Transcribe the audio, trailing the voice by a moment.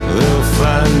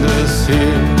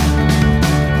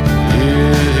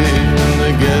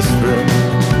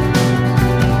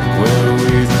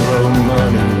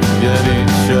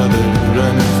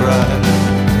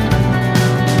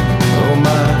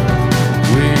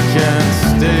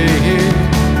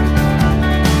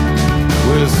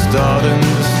starting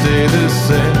to stay the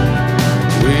same.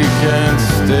 We can't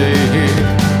stay here.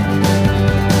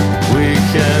 We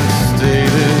can't stay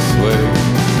this way.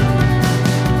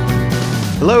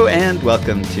 Hello and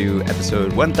welcome to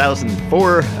episode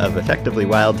 1004 of Effectively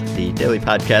Wild, the daily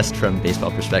podcast from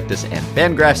Baseball Prospectus and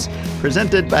Fangraphs,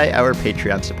 presented by our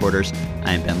Patreon supporters.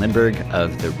 I'm Ben Lindbergh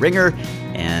of The Ringer,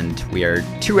 and we are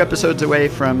 2 episodes away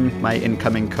from my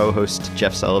incoming co-host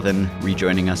Jeff Sullivan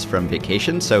rejoining us from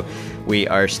vacation, so we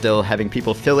are still having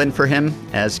people fill in for him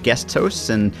as guest hosts,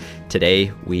 and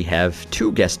today we have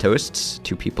 2 guest hosts,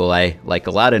 2 people I like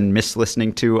a lot and miss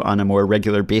listening to on a more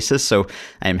regular basis, so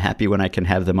I am happy when I can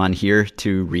have them on here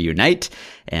to reunite.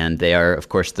 And they are, of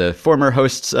course, the former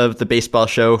hosts of The Baseball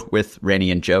Show with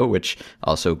Rennie and Joe, which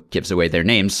also gives away their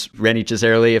names. Rennie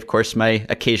Gisarelli, of course, my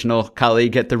occasional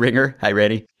colleague at The Ringer. Hi,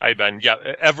 Rennie. Hi, Ben. Yeah,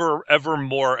 ever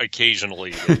more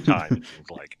occasionally in time, it seems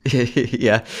like.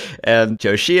 Yeah. And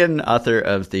Joe Sheehan, author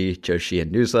of the Joe Sheehan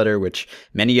newsletter, which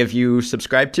many of you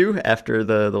subscribe to after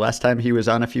the last time he was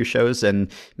on a few shows,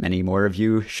 and many more of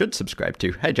you should subscribe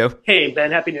to. Hi, Joe. Hey,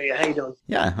 Ben. Happy New Year. How you doing?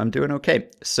 Yeah, I'm doing okay.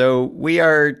 So we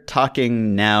are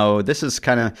talking now. This is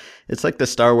it's like the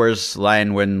Star Wars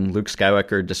line when Luke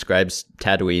Skywalker describes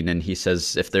Tatooine and he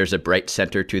says, if there's a bright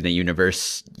center to the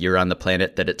universe, you're on the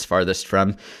planet that it's farthest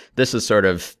from. This is sort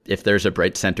of, if there's a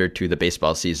bright center to the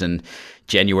baseball season,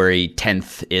 January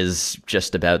 10th is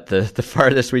just about the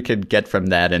farthest we could get from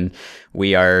that. And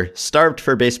we are starved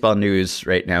for baseball news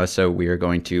right now. So we are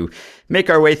going to make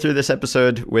our way through this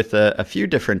episode with a few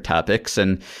different topics.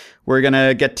 And we're going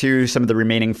to get to some of the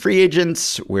remaining free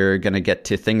agents. We're going to get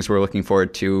to things we're looking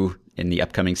forward to in the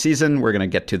upcoming season. We're going to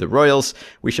get to the Royals.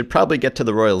 We should probably get to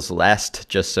the Royals last,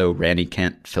 just so Randy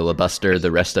can't filibuster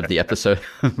the rest of the episode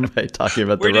by talking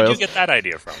about the Royals. Where did you get that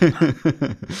idea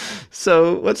from?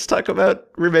 So let's talk about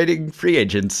remaining free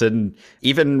agents. And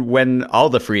even when all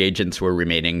the free agents were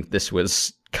remaining, this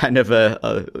was kind of a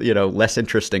less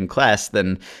interesting class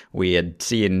than we had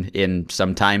seen in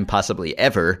some time, possibly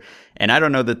ever. And I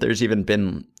don't know that there's even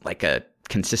been like a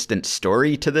consistent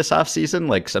story to this offseason.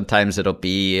 Like sometimes it'll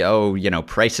be,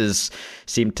 prices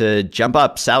seem to jump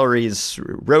up, salaries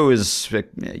rose,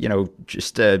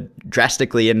 just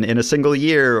drastically in a single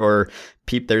year, or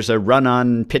there's a run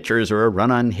on pitchers or a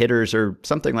run on hitters or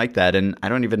something like that. And I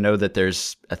don't even know that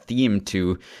there's a theme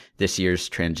to this year's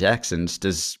transactions.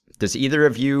 Does either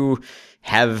of you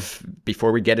have,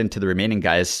 before we get into the remaining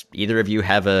guys, either of you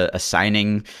have a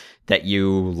signing that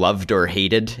you loved or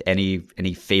hated? Any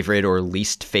favorite or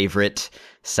least favorite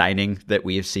signing that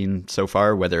we have seen so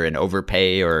far, whether an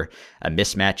overpay or a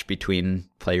mismatch between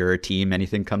player or team?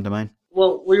 Anything come to mind?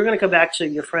 Well, we're going to come back to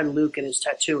your friend Luke and his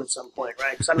tattoo at some point,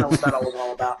 right? Because I don't know what that all was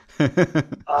all about.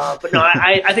 But no,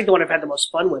 I think the one I've had the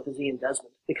most fun with is Ian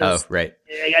Desmond. Because, right.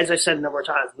 As I said a number of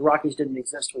times, the Rockies didn't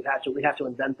exist. We have to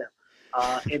invent them.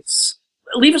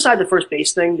 Leave aside the first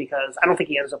base thing, because I don't think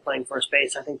he ends up playing first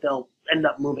base. I think they'll end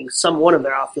up moving one of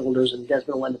their outfielders, and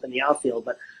Desmond will end up in the outfield.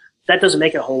 But that doesn't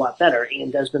make it a whole lot better.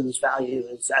 Ian Desmond's value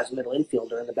is as a middle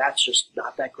infielder, and the bat's just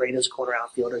not that great as a corner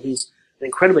outfielder. He's an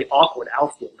incredibly awkward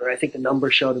outfielder. I think the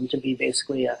numbers showed him to be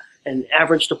basically an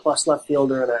average to plus left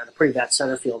fielder and a pretty bad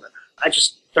center fielder.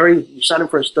 You signed him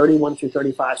for his 31 through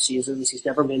 35 seasons. He's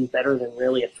never been better than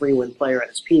really a 3-win player at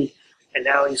his peak. And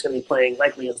now he's going to be playing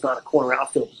likely it's not a corner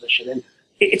outfield position. And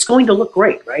it's going to look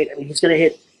great, right? I mean, he's going to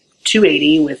hit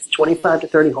 280 with 25 to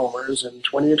 30 homers and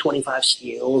 20 to 25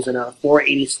 steals and a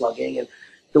 480 slugging. And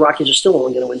the Rockies are still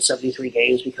only going to win 73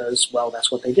 games because, well,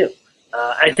 that's what they do.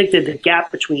 I think that the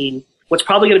gap between what's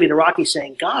probably going to be the Rockies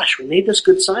saying, gosh, we made this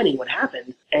good signing, what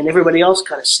happened? And everybody else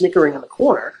kind of snickering in the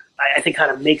corner, I think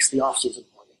kind of makes the offseason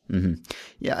for me. Mm-hmm.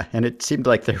 Yeah, and it seemed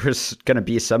like there was going to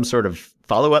be some sort of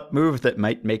follow-up move that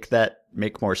might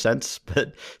make more sense,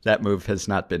 but that move has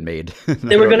not been made.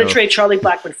 They were going to trade Charlie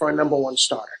Blackmon for a number 1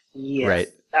 starter. Yes, right.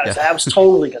 That was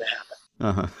totally going to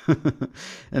happen. Uh-huh.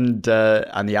 And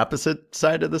on the opposite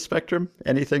side of the spectrum,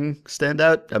 anything stand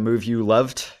out? A move you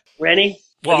loved? Rennie?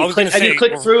 Well, Have you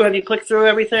clicked through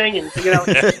everything and figured out?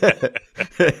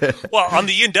 Well, on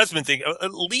the Ian Desmond thing,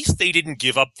 at least they didn't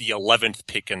give up the 11th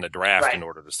pick in the draft in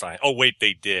order to sign. Oh, wait,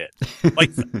 they did. Like,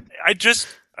 I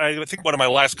think one of my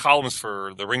last columns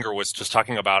for The Ringer was just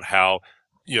talking about how,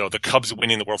 the Cubs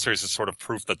winning the World Series is sort of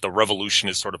proof that the revolution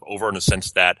is sort of over, in the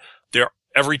sense that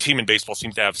every team in baseball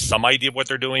seems to have some idea of what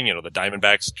they're doing. The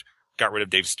Diamondbacks got rid of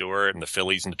Dave Stewart, and the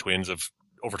Phillies and the Twins have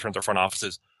overturned their front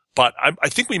offices. But I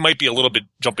think we might be a little bit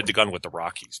jumping the gun with the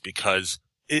Rockies, because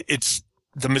it's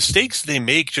the mistakes they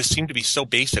make just seem to be so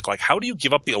basic. Like, how do you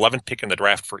give up the 11th pick in the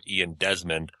draft for Ian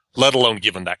Desmond, let alone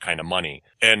give him that kind of money?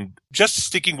 And just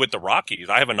sticking with the Rockies,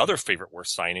 I have another favorite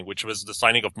worst signing, which was the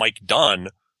signing of Mike Dunn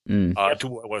To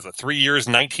what was it, 3 years,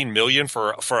 $19 million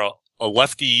for a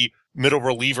lefty middle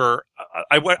reliever.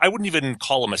 I wouldn't even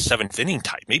call him a seventh inning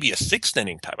type, maybe a sixth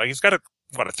inning type. Like, he's got a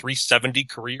 3.70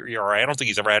 career ERA. I don't think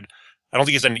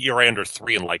he's an ERA under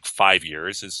 3 in like 5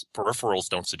 years. His peripherals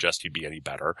don't suggest he'd be any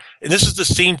better. And this is the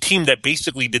same team that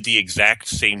basically did the exact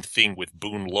same thing with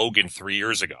Boone Logan 3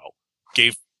 years ago.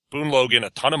 Gave Boone Logan a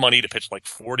ton of money to pitch like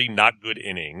 40 not good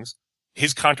innings.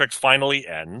 His contract finally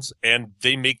ends, and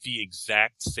they make the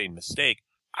exact same mistake.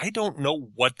 I don't know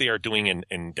what they are doing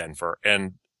in Denver,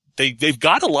 and they've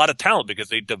got a lot of talent because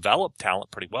they develop talent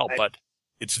pretty well, but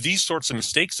it's these sorts of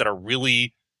mistakes that are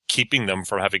really keeping them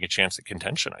from having a chance at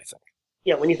contention, I think.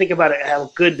 Yeah, when you think about it,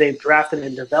 how good they've drafted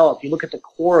and developed, you look at the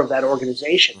core of that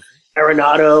organization,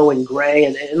 Arenado and Gray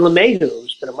and LeMahieu,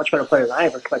 who's been a much better player than I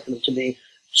ever expected him to be.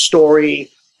 Story,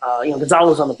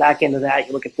 Gonzalez on the back end of that.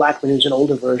 You look at Blackman, who's an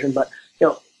older version, but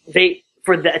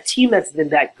a team that's been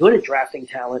that good at drafting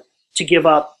talent to give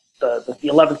up the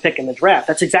 11th pick in the draft,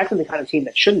 that's exactly the kind of team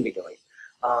that shouldn't be doing.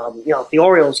 If the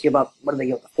Orioles give up, what did they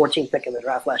give up, the 14th pick in the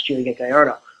draft last year to get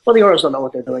Gallardo? Well, the Orioles don't know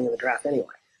what they're doing in the draft anyway.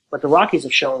 But the Rockies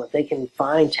have shown that they can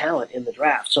find talent in the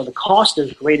draft. So the cost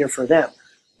is greater for them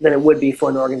than it would be for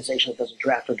an organization that doesn't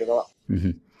draft or develop.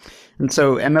 Mm-hmm. And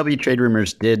so MLB Trade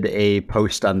Rumors did a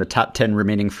post on the top 10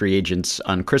 remaining free agents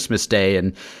on Christmas Day.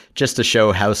 And just to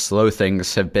show how slow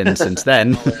things have been since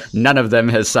then, none of them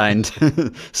has signed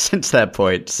since that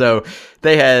point. So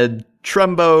they had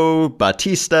Trumbo,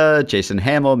 Bautista, Jason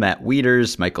Hamill, Matt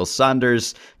Wieters, Michael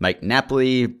Saunders, Mike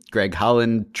Napoli, Greg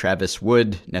Holland, Travis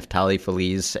Wood, Neftali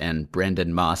Feliz, and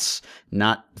Brandon Moss.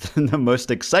 Not the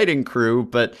most exciting crew,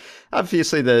 but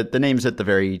obviously the names at the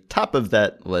very top of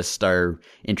that list are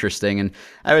interesting. And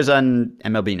I was on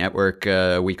MLB Network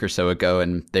a week or so ago,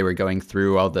 and they were going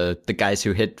through all the guys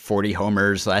who hit 40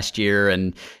 homers last year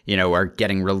and, are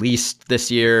getting released this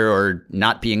year or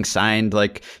not being signed,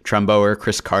 like Trumbo or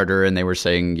Chris Carter. And they were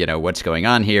saying, what's going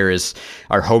on here? Is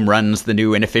our home runs the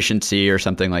new inefficiency or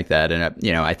something like that? And,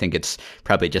 I think it's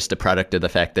probably just a product of the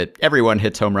fact that everyone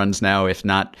hits home runs now. If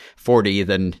not 40,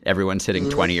 then everyone's hitting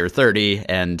 20 or 30.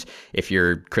 And if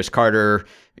you're Chris Carter,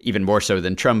 even more so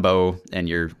than Trumbo, and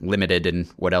you're limited in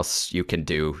what else you can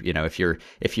do.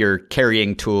 If your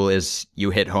carrying tool is you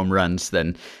hit home runs,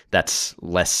 then that's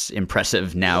less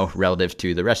impressive now relative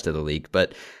to the rest of the league.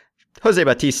 But Jose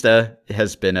Bautista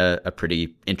has been a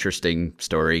pretty interesting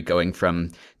story, going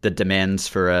from the demands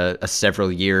for a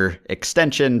several-year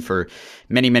extension for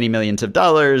many, many millions of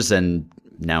dollars, and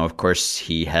now, of course,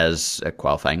 he has a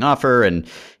qualifying offer and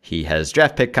he has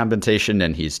draft pick compensation,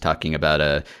 and he's talking about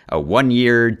a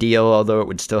 1-year deal, although it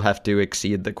would still have to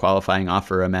exceed the qualifying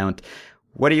offer amount.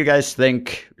 What do you guys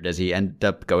think? Does he end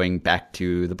up going back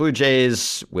to the Blue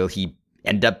Jays? Will he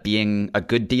end up being a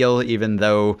good deal, even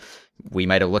though we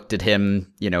might have looked at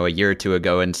him, a year or two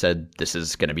ago and said, this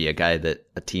is going to be a guy that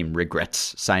a team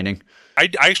regrets signing? I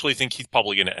actually think he's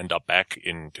probably going to end up back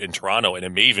in Toronto, and it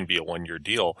may even be a 1-year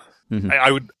deal. Mm-hmm.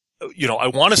 I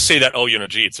want to say that,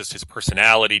 it's just his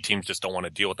personality. Teams just don't want to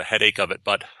deal with the headache of it.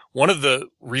 But one of the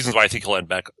reasons why I think he'll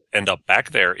end up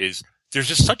back there is there's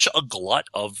just such a glut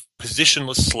of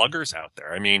positionless sluggers out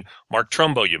there. I mean, Mark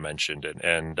Trumbo, you mentioned,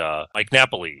 and Mike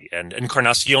Napoli, and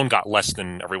Encarnacion got less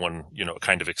than everyone,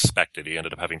 kind of expected. He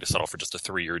ended up having to settle for just a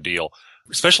 3-year deal.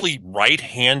 Especially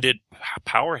right-handed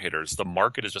power hitters, the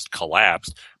market has just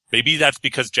collapsed. Maybe that's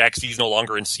because Jack C's no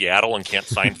longer in Seattle and can't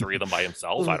sign 3 of them by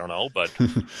himself. I don't know, but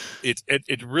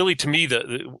it really, to me,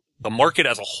 the market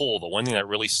as a whole, the one thing that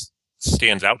really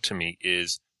stands out to me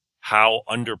is how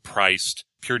underpriced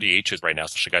pure DH is right now,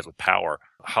 especially guys with power,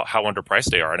 how underpriced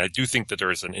they are. And I do think that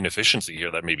there is an inefficiency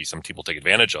here that maybe some people take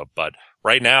advantage of. But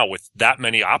right now, with that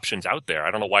many options out there,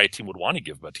 I don't know why a team would want to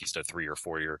give Bautista a 3 or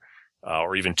 4 year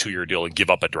or even 2-year deal and give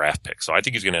up a draft pick. So I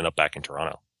think he's going to end up back in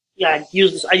Toronto. Yeah, I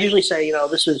usually say,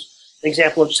 this is an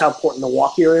example of just how important the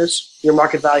walk year is. Your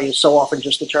market value is so often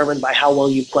just determined by how well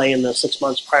you play in the 6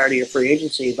 months prior to your free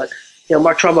agency. But,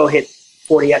 Mark Trumbo hit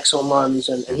 40x home runs,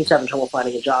 and he's having trouble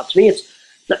finding a job. To me, it's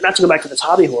not to go back to this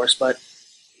hobby horse, but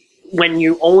when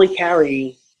you only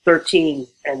carry 13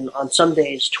 and on some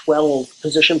days 12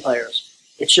 position players,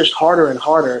 it's just harder and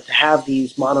harder to have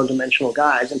these monodimensional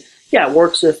guys. And yeah, it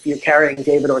works if you're carrying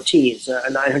David Ortiz, a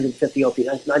 950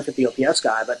 OPS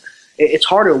guy, but it's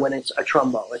harder when it's a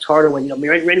Trumbo. It's harder when,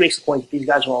 Randy makes the point that these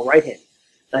guys are all right-handed.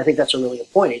 And I think that's a really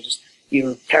good point.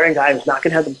 You're carrying a guy who's not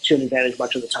going to have the platoon advantage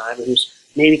much of the time, and who's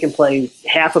maybe can play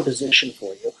half a position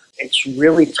for you. It's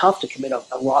really tough to commit a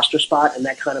roster spot and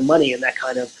that kind of money and that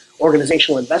kind of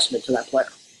organizational investment to that player.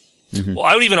 Mm-hmm. Well,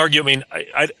 I would even argue,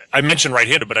 I mentioned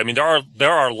right-handed, but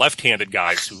there are left-handed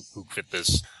guys who fit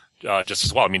this just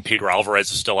as well. Pedro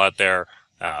Alvarez is still out there.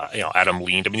 Adam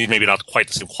Lean. I mean, maybe not quite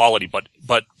the same quality, but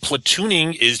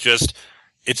platooning is just,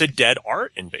 it's a dead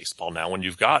art in baseball now when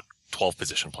you've got 12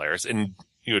 position players. And,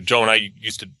 Joe and I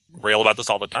used to rail about this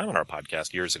all the time on our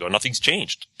podcast years ago. Nothing's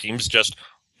changed. Teams just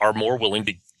are more willing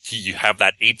to have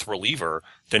that eighth reliever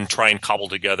than try and cobble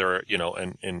together,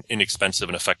 an inexpensive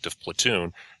and effective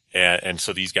platoon. And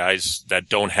so these guys that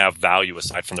don't have value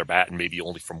aside from their bat and maybe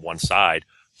only from one side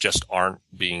just aren't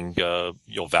being,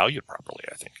 valued properly,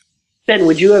 I think. Ben,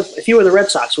 would you have, if you were the Red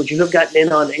Sox, would you have gotten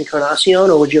in on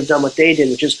Encarnacion, or would you have done what they did,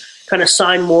 which is kind of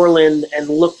sign Moreland and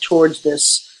look towards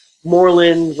this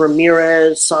Moreland,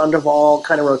 Ramirez, Sandoval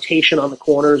kind of rotation on the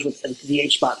corners with the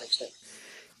DH spot next in?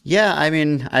 Yeah, I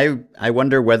mean, I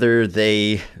wonder whether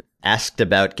they asked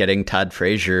about getting Todd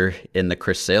Frazier in the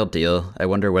Chris Sale deal. I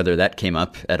wonder whether that came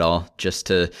up at all, just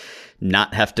to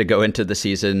not have to go into the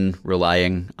season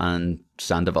relying on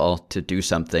Sandoval to do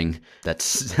something.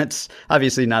 That's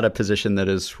obviously not a position that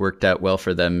has worked out well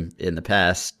for them in the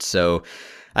past. So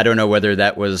I don't know whether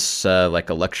that was like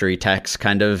a luxury tax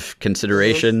kind of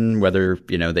consideration, whether,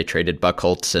 they traded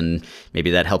Buchholz and maybe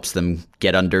that helps them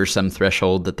get under some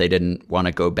threshold that they didn't want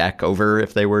to go back over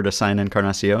if they were to sign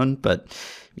Encarnacion. But,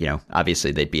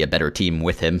 obviously they'd be a better team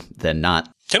with him than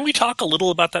not. Can we talk a little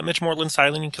about that Mitch Moreland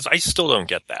signing? Because I still don't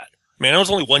get that. I mean, I know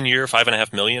it's only 1 year,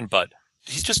 $5.5 million, but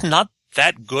he's just not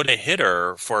that good a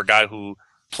hitter for a guy who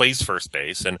plays first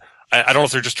base. And I don't know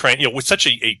if they're just trying, with such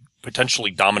a potentially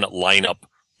dominant lineup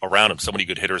around him, so many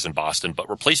good hitters in Boston, but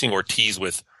replacing Ortiz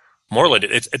with Moreland,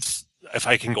 it's if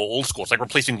I can go old school, it's like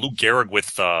replacing Lou Gehrig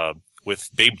with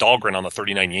Babe Dahlgren on the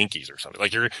 39 Yankees or something.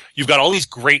 Like you've got all these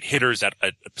great hitters at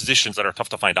positions that are tough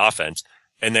to find offense,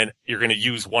 and then you're going to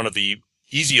use one of the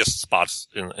easiest spots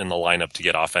in the lineup to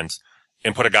get offense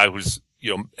and put a guy who's,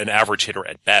 an average hitter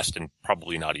at best and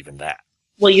probably not even that.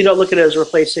 Well, you don't look at it as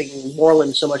replacing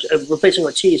Moreland so much, replacing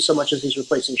Ortiz so much as he's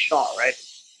replacing Shaw, right?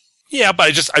 Yeah,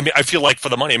 but I feel like for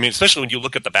the money, especially when you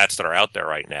look at the bats that are out there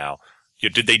right now,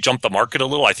 did they jump the market a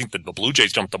little? I think that the Blue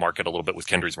Jays jumped the market a little bit with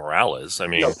Kendrys Morales.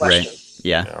 No question. Right.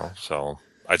 Yeah. So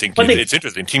I think it's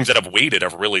interesting. Teams that have waited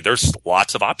there's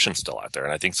lots of options still out there,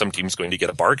 and I think some teams going to get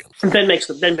a bargain.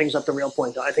 Ben brings up the real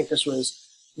point, though. I think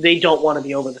they don't want to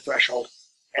be over the threshold.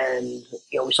 And,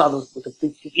 we saw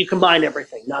you combine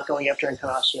everything, not going after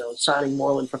Encarnacion, signing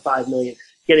Moreland for $5 million,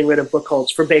 getting rid of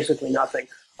Buchholz for basically nothing.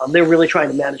 They're really trying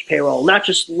to manage payroll, not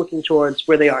just looking towards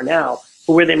where they are now,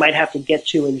 but where they might have to get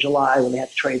to in July when they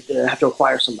have to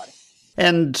acquire somebody.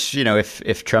 And,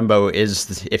 if Trumbo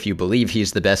if you believe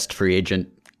he's the best free agent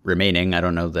remaining, I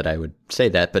don't know that I would say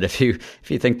that, but if you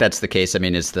think that's the case,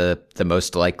 is the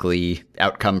most likely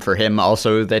outcome for him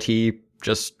also that he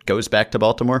just goes back to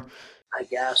Baltimore? I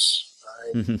guess.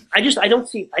 I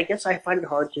guess I find it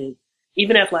hard to,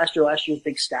 even after last year's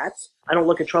big stats, I don't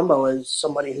look at Trumbo as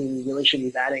somebody who really should be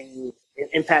batting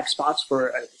impact spots for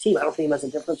a team. I don't think him as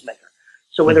a difference maker.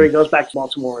 So whether he goes back to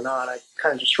Baltimore or not, I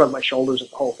kind of just shrug my shoulders at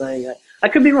the whole thing. I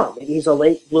could be wrong. Maybe he's a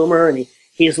late bloomer and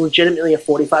he is legitimately a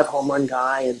 45 home run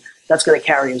guy, and that's going to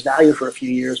carry his value for a few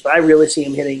years. But I really see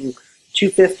him hitting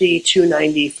 250,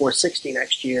 290, 460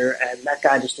 next year, and that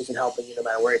guy just isn't helping you no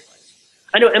matter where he plays.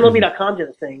 I know MLB.com did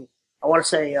a thing. I want to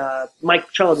say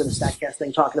Mike Trello did a StatCast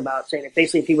thing talking about saying that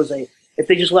basically if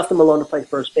they just left him alone to play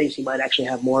first base, he might actually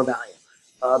have more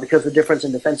value because the difference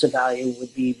in defensive value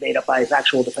would be made up by his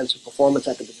actual defensive performance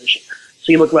at the position.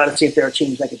 So you look around and see if there are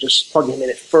teams that could just plug him in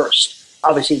at first.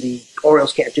 Obviously, the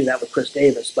Orioles can't do that with Chris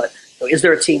Davis, but is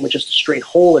there a team with just a straight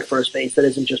hole at first base that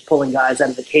isn't just pulling guys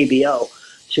out of the KBO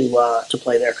to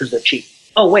play there because they're cheap?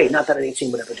 Oh, wait, not that any team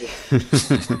would ever do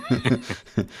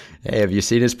that. Hey, have you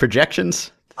seen his projections?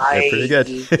 They're pretty good.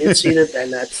 Did see it,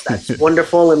 and that's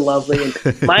wonderful and lovely.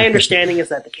 And my understanding is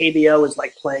that the KBO is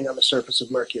like playing on the surface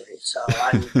of Mercury, so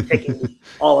I'm taking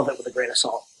all of it with a grain of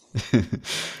salt.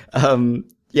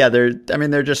 Yeah,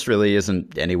 there just really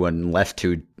isn't anyone left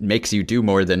who makes you do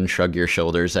more than shrug your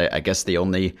shoulders. I guess the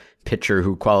only pitcher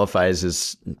who qualifies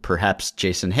is perhaps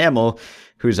Jason Hamill,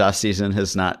 whose offseason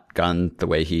has not gone the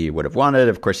way he would have wanted.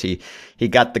 Of course, he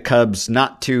got the Cubs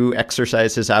not to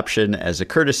exercise his option as a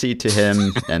courtesy to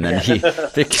him, and then he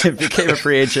became a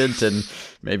free agent, and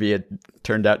maybe it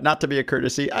turned out not to be a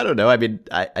courtesy. I don't know.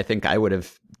 I think I would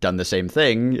have done the same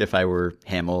thing if I were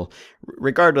Hamill,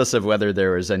 regardless of whether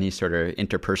there was any sort of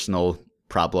interpersonal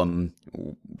problem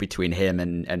between him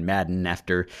and Madden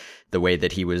after the way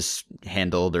that he was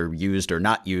handled or used or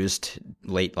not used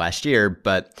late last year.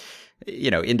 But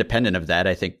independent of that,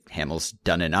 I think Hamill's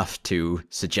done enough to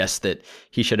suggest that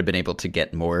he should have been able to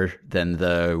get more than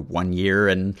the 1 year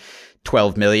and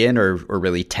 12 million or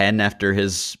really 10 after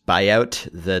his buyout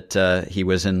that he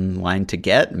was in line to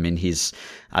get. I mean, he's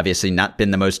obviously not been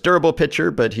the most durable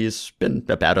pitcher, but he's been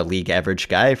about a league average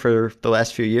guy for the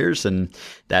last few years, and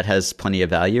that has plenty of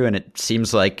value. And it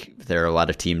seems like there are a lot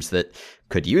of teams that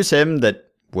could use him, that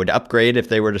would upgrade if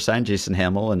they were to sign Jason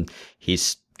Hamill, and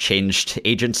he's changed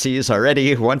agencies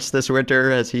already once this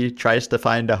winter as he tries to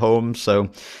find a home. So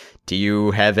do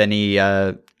you have any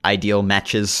ideal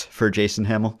matches for Jason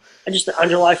Hamill? On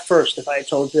July 1st, if I had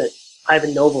told you that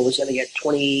Ivan Nova was going to get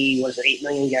 8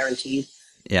 million guaranteed,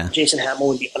 Jason Hamill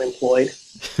would be unemployed.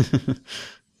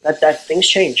 that things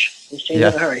change. Things change in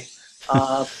a hurry.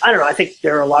 I don't know. I think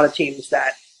there are a lot of teams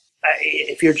that,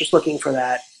 if you're just looking for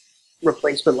that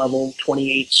replacement level,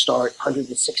 28 start,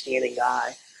 160 inning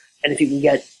guy, and if you can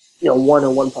get, one or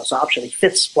one plus option, he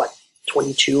fits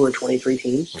 22 or 23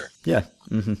 teams. Sure. Yeah.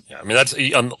 Mm-hmm. Yeah. I mean, that's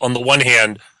on the one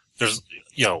hand, there's,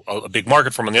 a big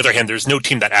market for him. On the other hand, there's no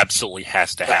team that absolutely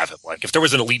has to have him. Like if there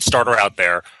was an elite starter out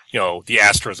there, the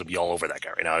Astros would be all over that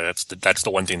guy right now. That's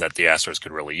the one thing that the Astros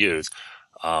could really use.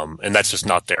 And that's just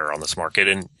not there on this market.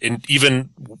 And even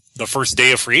the first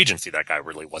day of free agency, that guy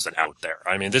really wasn't out there.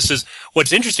 I mean,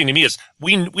 what's interesting to me is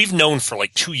we've known for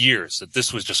like 2 years that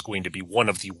this was just going to be one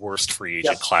of the worst free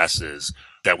agent classes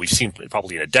that we've seen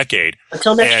probably in a decade.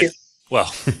 Until next year.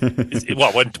 Well,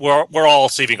 we're all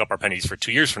saving up our pennies for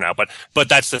 2 years from now. But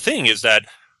that's the thing is that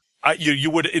you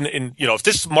would, if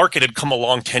this market had come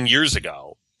along 10 years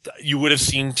ago, you would have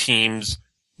seen teams,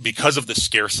 because of the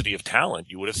scarcity of talent,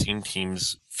 you would have seen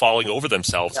teams falling over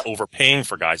themselves, overpaying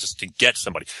for guys just to get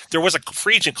somebody. There was a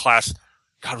free agent class,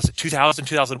 God, was it 2000?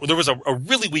 There was a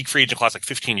really weak free agent class like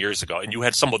 15 years ago, and you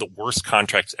had some of the worst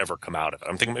contracts ever come out of it.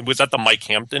 I'm thinking, was that the Mike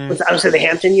Hampton? I would say the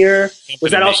Hampton year.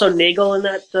 Was that also Nagel in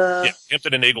that? Yeah,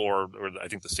 Hampton and Nagel, or I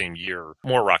think the same year.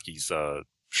 More Rockies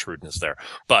shrewdness there.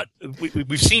 But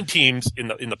we've seen teams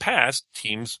in the past,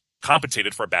 teams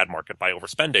compensated for a bad market by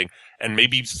overspending, and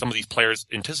maybe some of these players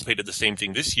anticipated the same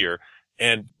thing this year.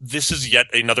 And this is yet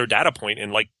another data point.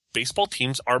 And like, baseball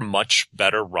teams are much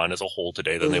better run as a whole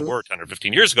today than they were 10 or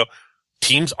 15 years ago.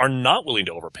 Teams are not willing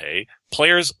to overpay.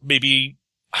 Players maybe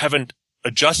haven't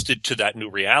adjusted to that new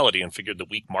reality and figured the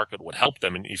weak market would help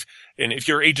them. And if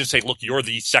your agents say, look, you're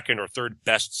the second or third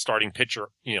best starting pitcher,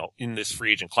 in this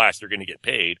free agent class, you're going to get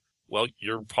paid. Well,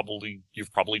 you've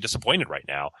probably disappointed right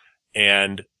now.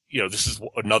 And, this is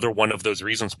another one of those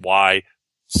reasons why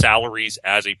salaries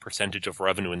as a percentage of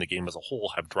revenue in the game as a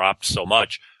whole have dropped so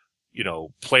much.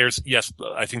 Players, yes,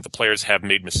 I think the players have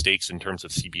made mistakes in terms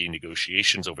of CBA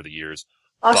negotiations over the years.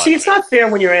 See, it's not fair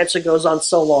when your answer goes on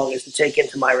so long as to take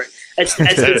into my it's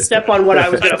to step on what I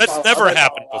was going to follow. That's never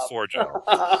happened before, Joe.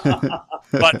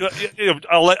 But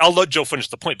I'll let Joe finish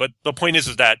the point. But the point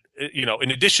is that,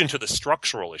 in addition to the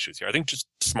structural issues here, I think just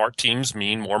smart teams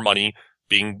mean more money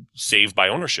being saved by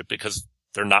ownership because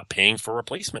they're not paying for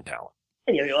replacement talent.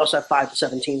 And you also have 5 to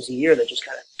 7 teams a year that just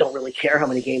kind of don't really care how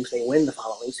many games they win the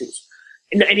following season.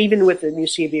 And even with the new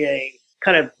CBA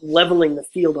kind of leveling the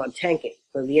field on tanking,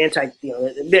 so the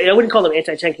I wouldn't call them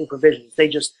anti-tanking provisions. They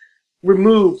just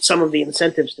removed some of the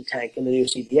incentives to tank in the new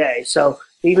CBA. So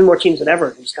even more teams than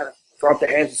ever just kind of throw up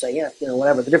their hands and say,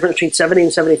 whatever. The difference between 70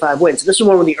 and 75 wins. This is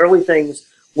one of the early things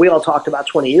we all talked about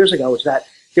 20 years ago, is that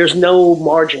there's no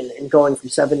margin in going from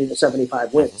 70 to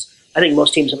 75 wins. I think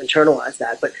most teams have internalized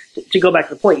that. But to go back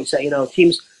to the point, you say,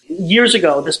 teams years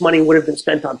ago, this money would have been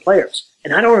spent on players.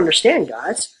 And I don't understand,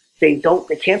 guys. They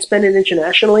can't spend it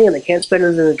internationally and they can't spend it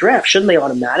in the draft. Shouldn't they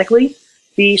automatically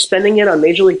be spending it on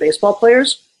Major League Baseball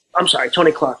players? I'm sorry,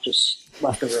 Tony Clark just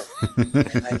left the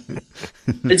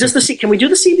room. Is this can we do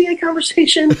the CBA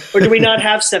conversation, or do we not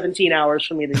have 17 hours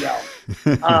for me to yell?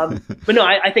 But no,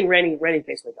 I think Randy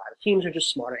basically got it. Teams are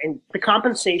just smarter, and the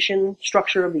compensation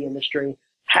structure of the industry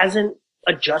hasn't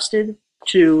adjusted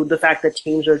to the fact that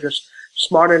teams are just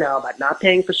smarter now about not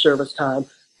paying for service time,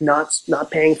 not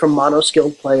paying for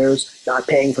mono-skilled players, not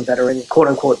paying for veteran,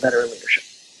 quote-unquote, veteran leadership.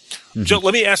 Mm-hmm. Joe,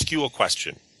 let me ask you a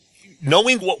question.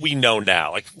 Knowing what we know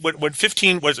now, like when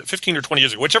 15 or 20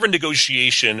 years ago, whichever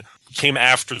negotiation came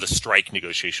after the strike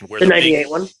negotiation, where the 98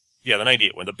 one? Yeah, the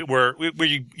 98 one, where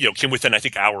you came within, I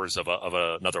think, hours of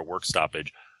another work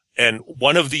stoppage. And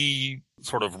one of the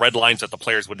sort of red lines that the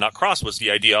players would not cross was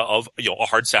the idea of, a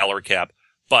hard salary cap.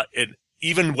 But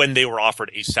even when they were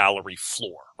offered a salary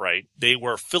floor, right, they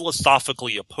were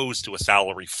philosophically opposed to a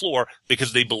salary floor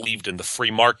because they believed in the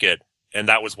free market. And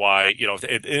that was why,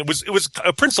 it was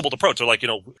a principled approach. They're like,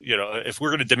 if we're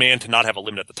going to demand to not have a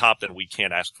limit at the top, then we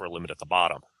can't ask for a limit at the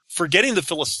bottom. forgetting the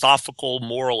philosophical,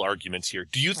 moral arguments here,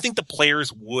 do you think the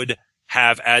players would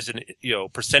have, as an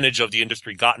percentage of the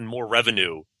industry, gotten more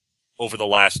revenue over the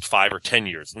last 5 or 10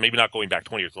 years? Maybe not going back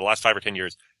 20 years, the last 5 or 10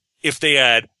 years, if they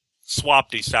had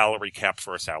swapped a salary cap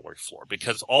for a salary floor?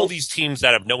 Because all these teams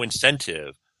that have no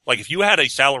incentive, like if you had a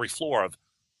salary floor of,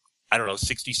 I don't know,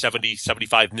 60, 70,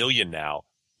 75 million now,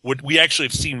 would we actually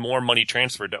have seen more money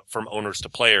transferred from owners to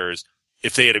players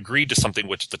if they had agreed to something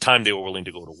which at the time they were willing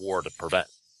to go to war to prevent?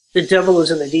 The devil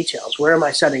is in the details. Where am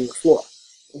I setting the floor?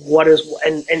 What is,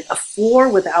 and a floor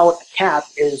without a cap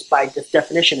is by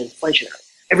definition inflationary.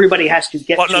 Everybody has to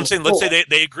get. Well, no, I'm saying, let's say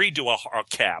they agreed to a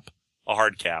cap, a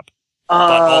hard cap. But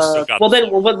also got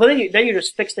then you're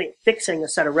just fixing a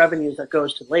set of revenues that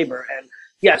goes to labor. And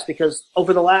yes, because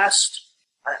over the last,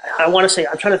 I want to say,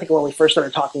 I'm trying to think of when we first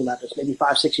started talking about this, maybe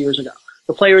 5-6 years ago.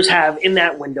 The players have, in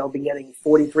that window, been getting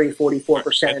 43,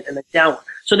 44% and then downward.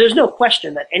 So there's no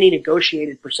question that any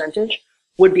negotiated percentage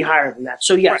would be higher than that.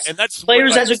 So yes, right, and that's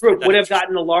players as a group would have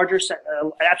gotten a larger,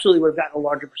 absolutely would have gotten a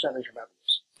larger percentage of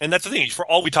revenues. And that's the thing. For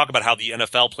all we talk about how the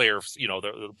NFL players,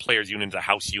 the players union, the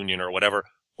house union or whatever,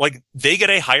 like they get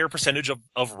a higher percentage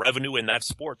of revenue in that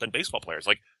sport than baseball players.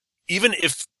 Like even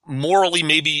if morally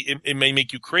maybe it may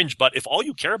make you cringe, but if all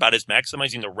you care about is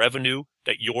maximizing the revenue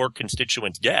that your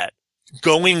constituents get,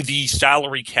 going the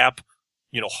salary cap,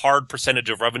 hard percentage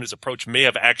of revenues approach may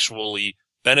have actually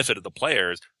benefited the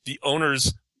players. The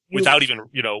owners, without even,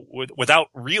 without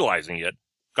realizing it,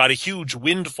 got a huge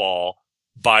windfall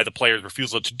by the players'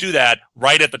 refusal to do that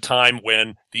right at the time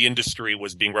when the industry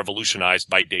was being revolutionized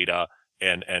by data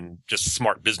and just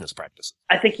smart business practices.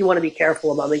 I think you want to be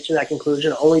careful about reaching that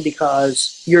conclusion only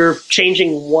because you're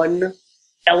changing one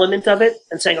element of it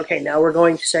and saying, okay, now we're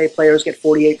going to say players get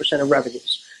 48% of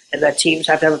revenues and that teams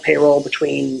have to have a payroll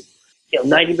between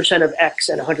 90% of X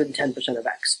and 110% of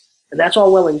X. And that's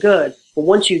all well and good. But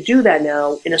once you do that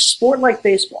now, in a sport like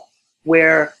baseball,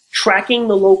 where tracking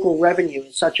the local revenue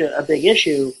is such a big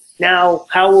issue, now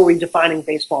how are we defining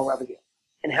baseball revenue?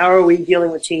 And how are we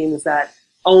dealing with teams that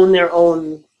own their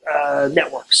own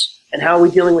networks? And how are we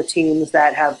dealing with teams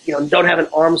that have, don't have an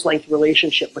arm's length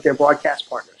relationship with their broadcast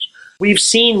partners? We've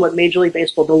seen what Major League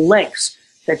Baseball, the lengths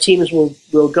that teams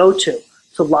will go to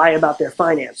lie about their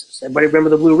finances. Everybody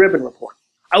remember the Blue Ribbon Report.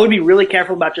 I would be really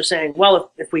careful about just saying,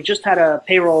 well, if we just had a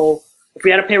payroll, if we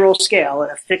had a payroll scale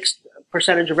and a fixed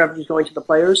percentage of revenues going to the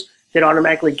players, they'd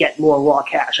automatically get more raw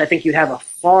cash. I think you'd have a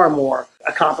far more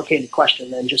complicated question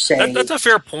than just saying. That's a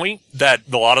fair point that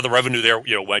a lot of the revenue there,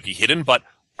 might be hidden, but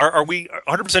are we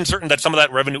 100% certain that some of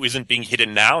that revenue isn't being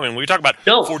hidden now? I mean, when we talk about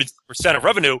 40% of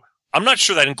revenue, I'm not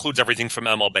sure that includes everything from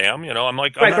MLBAM. I'm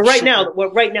like, right, but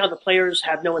right now the players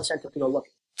have no incentive to go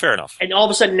looking. Fair enough. And all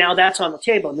of a sudden now that's on the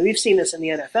table. I mean, we've seen this in the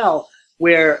NFL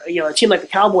where, a team like the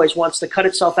Cowboys wants to cut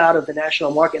itself out of the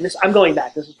national market. And I'm going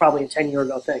back. This is probably a 10-year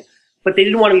ago thing. But they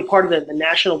didn't want to be part of the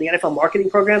NFL marketing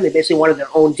program. They basically wanted their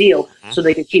own deal so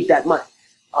they could keep that money.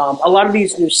 A lot of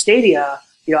these new stadia,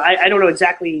 I don't know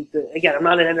exactly. Again, I'm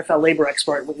not an NFL labor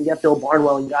expert. We can get Bill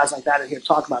Barnwell and guys like that in here to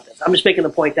talk about this. I'm just making the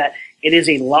point that it is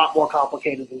a lot more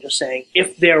complicated than just saying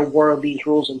if there were these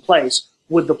rules in place,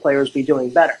 would the players be doing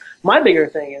better? My bigger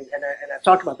thing is, and I've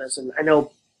talked about this, and I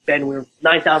know, Ben, we're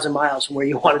 9,000 miles from where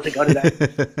you wanted to go today.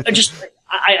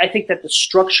 I think that the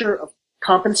structure of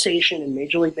compensation in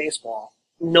Major League Baseball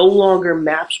no longer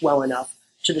maps well enough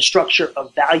to the structure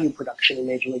of value production in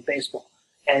Major League Baseball.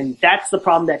 And that's the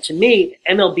problem that, to me,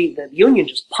 MLB, the union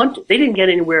just punted. They didn't get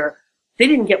anywhere. They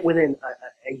didn't get within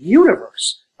a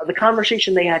universe of the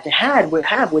conversation they had to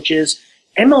have, which is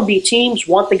MLB teams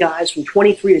want the guys from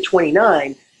 23 to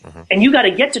 29, and you got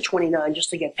to get to 29 just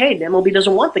to get paid. And MLB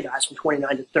doesn't want the guys from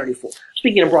 29 to 34.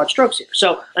 Speaking in broad strokes here.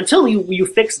 So until you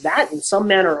fix that in some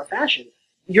manner or fashion,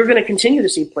 you're going to continue to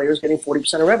see players getting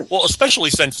 40% of revenue. Well, especially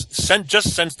since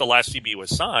the last CBA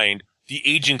was signed, the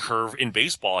aging curve in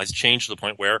baseball has changed to the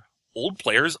point where old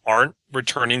players aren't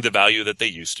returning the value that they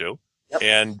used to. Yep.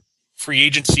 And free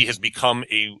agency has become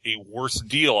a worse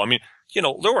deal. I mean,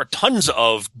 there were tons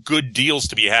of good deals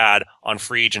to be had on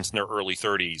free agents in their early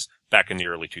 30s back in the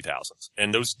early 2000s.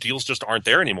 And those deals just aren't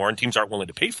there anymore, and teams aren't willing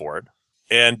to pay for it.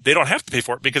 And they don't have to pay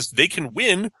for it because they can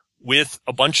win with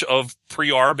a bunch of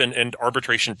pre-arb and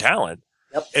arbitration talent.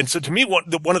 Yep. And so to me,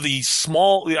 one of the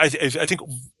small, I think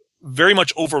very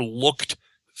much overlooked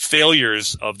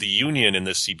failures of the union in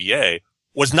this CBA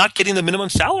was not getting the minimum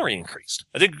salary increased.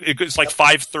 I think it's like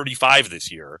 $535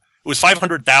 this year. It was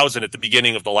 $500,000 at the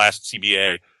beginning of the last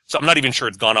CBA. So I'm not even sure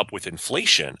it's gone up with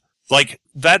inflation. Like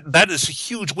that is a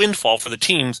huge windfall for the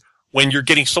teams when you're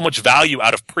getting so much value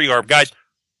out of pre-arb guys.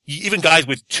 Even guys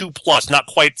with 2+, not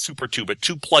quite super 2, but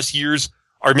 2+ years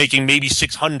are making maybe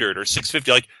 $600 or $650.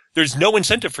 Like there's no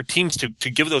incentive for teams to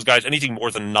give those guys anything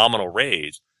more than nominal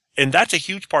raise. And that's a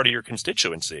huge part of your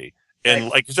constituency. And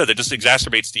like you said, that just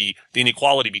exacerbates the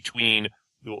inequality between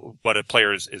what a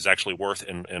player is actually worth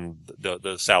and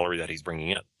the salary that he's bringing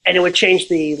in. And it would change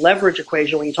the leverage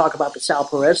equation when you talk about the Sal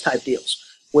Perez type deals,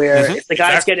 where if the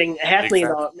guy's getting a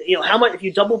 $500,000, you know, how much, if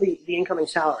you double the incoming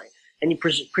salary and you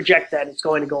project that it's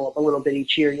going to go up a little bit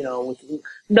each year, you know,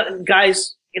 with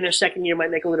guys in their second year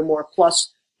might make a little more,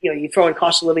 plus, you know, you throw in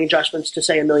cost of living adjustments to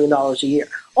say $1 million a year.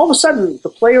 All of a sudden, the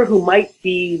player who might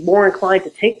be more inclined to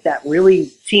take that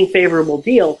really team favorable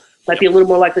deal might be a little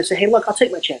more likely to say, hey, look, I'll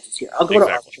take my chances here. I'll go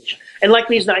to arbitration. And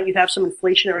likely as not, you'd have some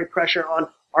inflationary pressure on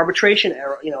arbitration,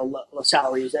 you know,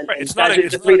 salaries and it's not the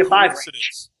 3 to 5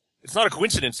 range. It's not a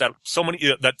coincidence that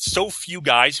that so few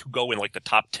guys who go in like the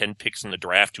top 10 picks in the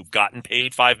draft who've gotten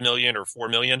paid $5 million or $4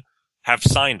 million have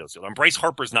signed those deals. And Bryce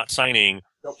Harper's not signing,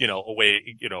 you know,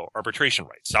 away, you know, arbitration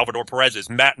rights. Salvador Perez is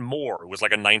Matt Moore, who was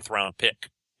like a 9th round pick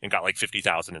and got like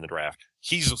 50,000 in the draft.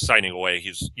 He's signing away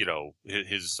his, you know,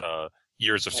 his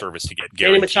years of service to get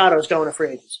guaranteed. Manny Machado's going to free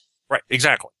agency. Right,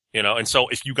 exactly. You know, and so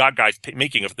if you got guys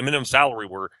making, if the minimum salary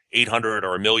were 800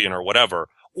 or $1 million or whatever,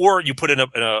 or you put in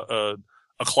a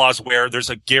clause where there's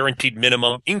a guaranteed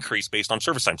minimum increase based on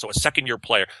service time. So a second year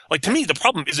player, like to me, the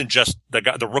problem isn't just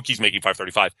the rookies making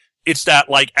 535. It's that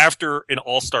like after an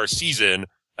all-star season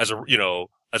as a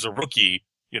rookie,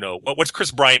 you know, what did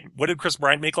Chris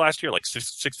Bryant make last year? Like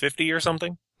 650 or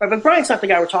something? Right, but Bryant's not the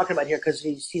guy we're talking about here because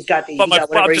he's got the. But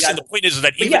the point is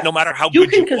that even no matter how good you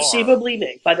can conceivably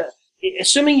make, but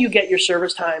assuming you get your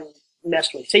service time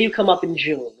messed with, say you come up in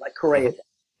June like Correa,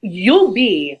 you'll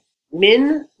be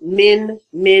min, and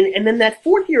then that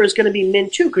fourth year is going to be min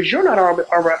too because you're not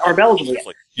ARB eligible yet.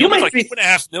 You'll make like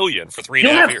 $2.5 million for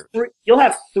 3.5 years. You'll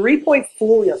have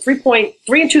 3.4, 3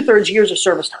 2/3 years of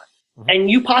service time,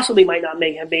 and you possibly might not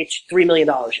have made $3 million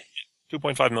yet.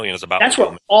 $2.5 million is about. That's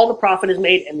where all the profit is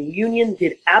made, and the union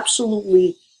did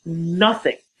absolutely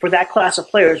nothing for that class of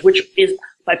players, which is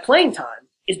by playing time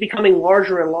is becoming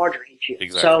larger and larger each year.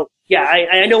 Exactly. So yeah,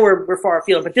 I know we're far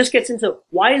afield, but this gets into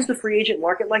why is the free agent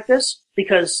market like this?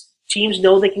 Because teams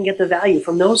know they can get the value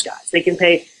from those guys. They can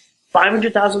pay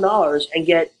 $500,000 and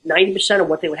get 90% of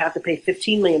what they would have to pay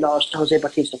 $15 million to Jose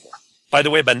Bautista for. By the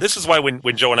way, Ben, this is why when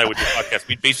Joe and I would do podcasts,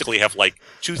 we basically have like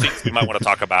 2 things we might want to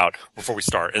talk about before we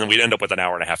start, and then we'd end up with an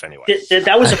hour and a half anyway.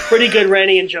 That was a pretty good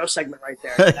Randy and Joe segment right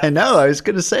there. I know. I was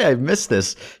going to say, I missed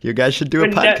this. You guys should do a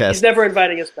podcast. He's never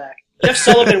inviting us back. Jeff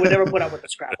Sullivan would never put up with the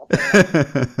scrabble.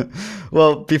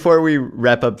 Well, before we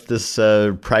wrap up this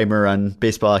primer on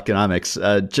baseball economics,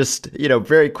 just, you know,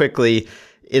 very quickly,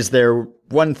 is there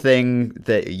one thing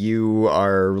that you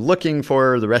are looking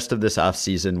for the rest of this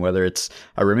offseason, whether it's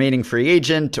a remaining free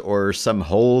agent or some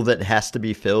hole that has to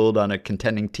be filled on a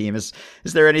contending team? Is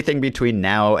there anything between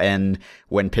now and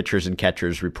when pitchers and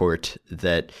catchers report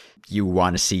that you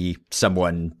want to see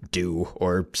someone do,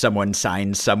 or someone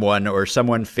sign someone, or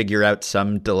someone figure out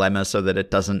some dilemma so that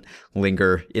it doesn't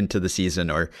linger into the season?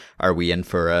 Or are we in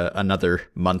for another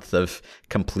month of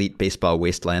complete baseball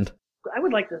wasteland? I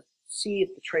would like to see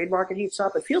if the trade market heats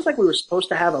up. It feels like we were supposed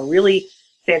to have a really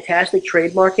fantastic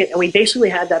trade market, and we basically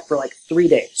had that for like 3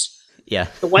 days. Yeah.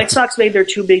 The White Sox made their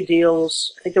 2 big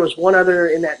deals. I think there was one other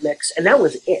in that mix, and that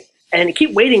was it. And you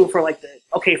keep waiting for like the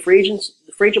free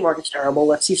agent market's terrible.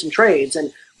 Let's see some trades.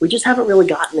 And we just haven't really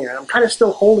gotten there. And I'm kind of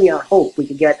still holding out hope we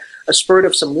could get a spurt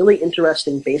of some really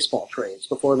interesting baseball trades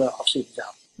before the offseason's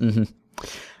out. Mm-hmm.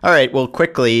 All right. Well,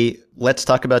 quickly, let's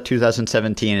talk about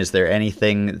 2017. Is there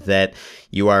anything that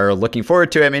you are looking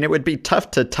forward to? I mean, it would be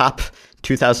tough to top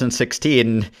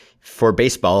 2016 for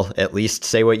baseball, at least.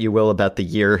 Say what you will about the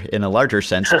year in a larger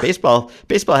sense. Baseball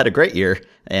had a great year,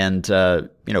 and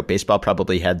baseball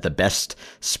probably had the best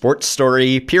sports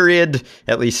story period,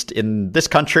 at least in this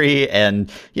country,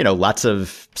 and lots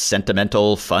of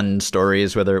sentimental, fun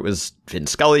stories. Whether it was Vin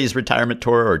Scully's retirement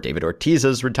tour or David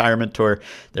Ortiz's retirement tour,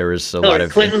 there was a lot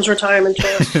of Clinton's retirement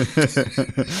tour.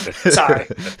 Sorry,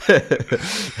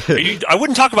 I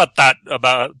wouldn't talk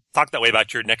that way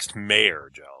about your next mayor,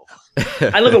 Joe.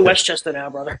 I live in Westchester now,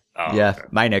 brother. Oh, yeah, okay.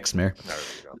 My next mayor.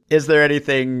 Is there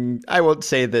anything, I won't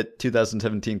say that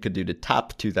 2017 could do to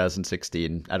top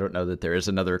 2016. I don't know that there is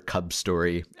another Cubs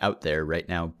story out there right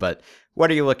now, but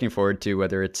what are you looking forward to,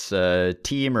 whether it's a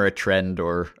team or a trend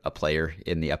or a player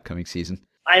in the upcoming season?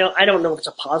 I don't know if it's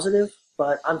a positive,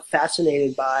 but I'm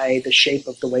fascinated by the shape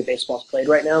of the way baseball's played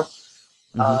right now.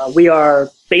 Mm-hmm. We are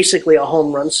basically a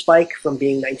home run spike from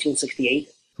being 1968.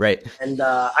 Right. And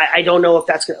I don't know if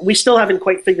that's going to – we still haven't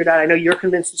quite figured out. I know you're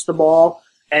convinced it's the ball,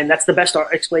 and that's the best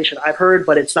explanation I've heard,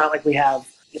 but it's not like we have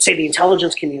say the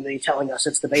intelligence community telling us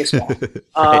it's the baseball.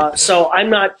 So I'm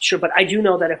not sure, but I do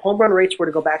know that if home run rates were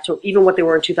to go back to even what they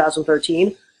were in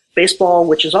 2013, baseball,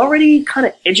 which is already kind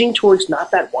of edging towards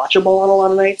not that watchable on a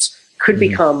lot of nights, could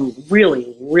become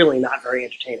really, really not very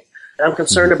entertaining. And I'm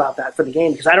concerned about that for the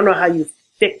game because I don't know how you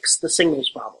fix the singles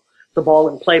problem, the ball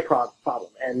and play problem.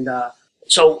 And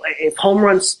so if home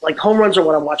runs are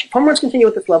what I'm watching. If home runs continue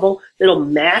at this level, it'll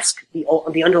mask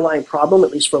the underlying problem,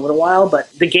 at least for a little while. But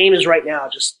the game is right now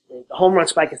just the home run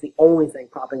spike is the only thing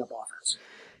propping up offense.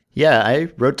 Yeah, I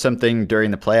wrote something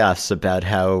during the playoffs about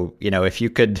how, if you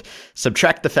could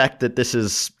subtract the fact that this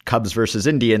is Cubs versus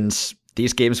Indians,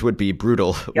 these games would be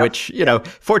brutal, which,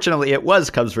 fortunately it was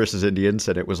Cubs versus Indians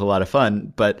and it was a lot of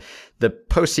fun. But the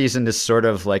postseason is sort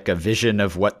of like a vision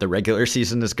of what the regular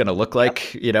season is going to look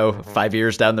like, 5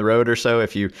 years down the road or so.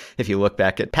 If you look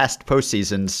back at past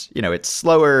postseasons, it's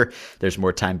slower. There's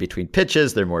more time between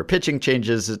pitches. There are more pitching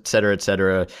changes, et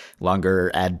cetera, longer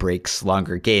ad breaks,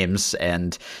 longer games.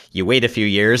 And you wait a few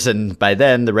years and by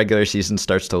then the regular season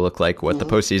starts to look like what the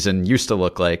postseason used to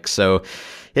look like. So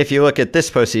if you look at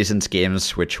this postseason's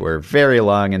games, which were very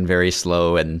long and very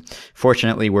slow, and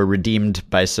fortunately were redeemed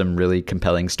by some really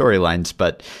compelling storylines,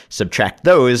 but subtract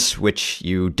those, which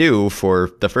you do for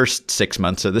the first 6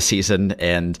 months of the season,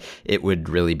 and it would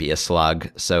really be a slog.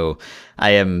 So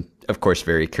I am, of course,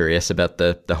 very curious about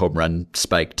the home run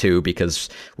spike too, because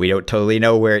we don't totally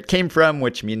know where it came from,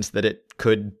 which means that it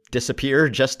could disappear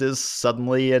just as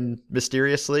suddenly and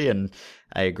mysteriously. And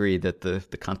I agree that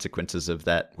the consequences of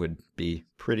that would be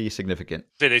pretty significant.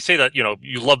 They say that,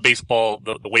 you love baseball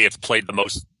the way it's played the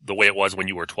most, the way it was when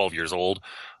you were 12 years old.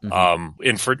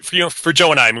 And for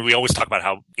Joe and I mean, we always talk about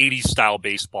how 80s style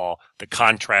baseball, the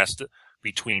contrast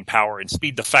between power and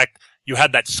speed, the fact you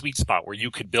had that sweet spot where you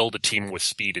could build a team with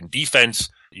speed and defense,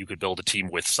 you could build a team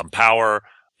with some power,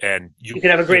 and you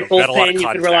could have a great bullpen, you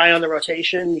could rely on the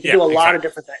rotation, you could do a lot of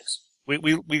different things. We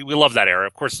love that era.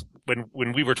 Of course,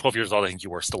 when we were 12 years old, I think you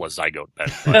were still a zygote, Ben.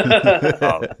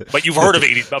 But you've heard of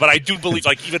 80s. But I do believe,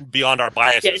 even beyond our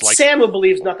biases, Sam who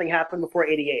believes nothing happened before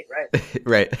 88, right?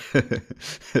 Right.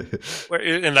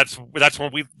 And that's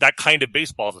when that kind of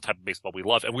baseball is the type of baseball we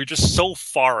love, and we're just so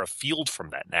far afield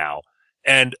from that now.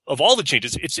 And of all the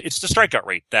changes, it's the strikeout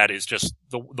rate that is just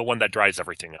the one that drives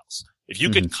everything else. If you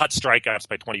could cut strikeouts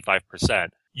by 25%,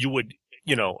 you would.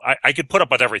 I could put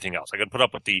up with everything else. I could put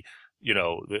up with the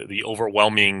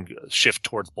overwhelming shift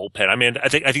towards bullpen. I mean, I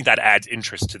think that adds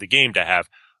interest to the game to have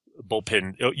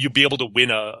bullpen. You'd be able to win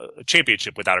a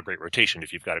championship without a great rotation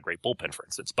if you've got a great bullpen, for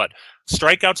instance. But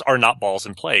strikeouts are not balls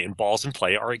in play, and balls in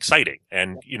play are exciting.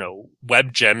 And,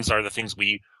 web gems are the things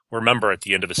we remember at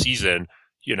the end of a season,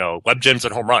 web gems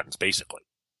and home runs, basically.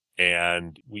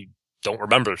 And we don't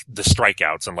remember the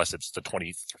strikeouts unless it's the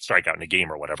 20th strikeout in a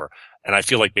game or whatever. And I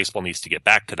feel like baseball needs to get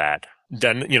back to that.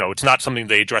 Then, it's not something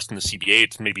they addressed in the CBA.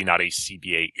 It's maybe not a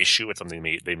CBA issue. It's something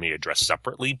they may address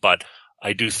separately. But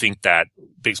I do think that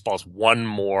baseball's one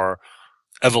more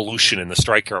evolution in the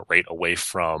strikeout rate away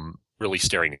from really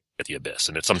staring at the abyss.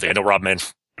 And it's something I know Rob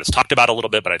Manfred has talked about a little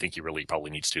bit, but I think he really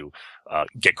probably needs to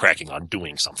get cracking on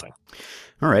doing something.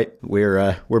 All right,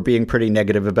 we're being pretty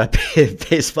negative about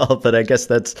baseball, but I guess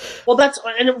but I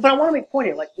want to make a point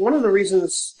here. One of the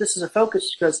reasons this is a focus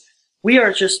is because we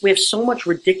have so much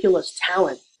ridiculous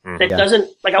talent that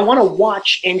doesn't I want to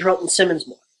watch Andrelton Simmons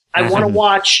more. I want to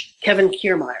watch Kevin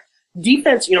Kiermaier.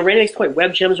 Defense, Randy makes the point.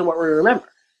 Web gems are what we remember.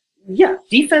 Yeah,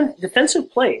 defensive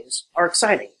plays are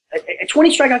exciting. A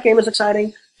 20 strikeout game is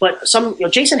exciting, but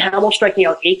Jason Hamill striking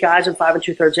out 8 guys in 5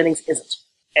 2/3 innings isn't.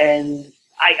 And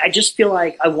I just feel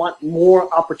like I want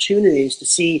more opportunities to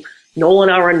see Nolan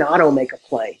Arenado make a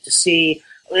play, to see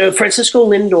Francisco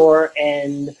Lindor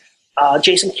and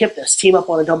Jason Kipnis team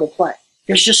up on a double play.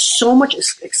 There's just so much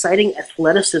exciting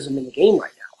athleticism in the game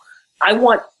right now. I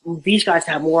want these guys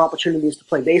to have more opportunities to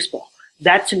play baseball.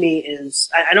 That to me is,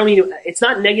 it's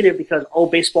not negative because,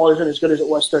 baseball isn't as good as it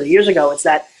was 30 years ago. It's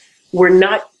that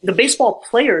the baseball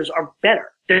players are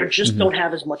better. They just don't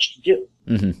have as much to do.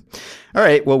 All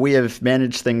right. Well, we have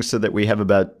managed things so that we have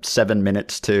about 7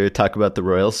 minutes to talk about the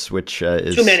Royals, which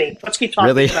is too many. Let's keep talking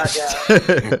really?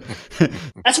 About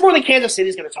That's more than Kansas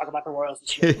City's going to talk about the Royals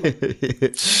this year.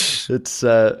 It's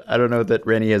I don't know that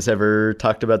Rennie has ever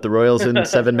talked about the Royals in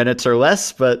 7 minutes or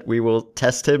less, but we will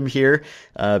test him here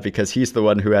because he's the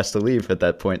one who has to leave at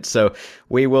that point. So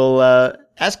we will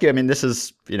ask you. I mean, this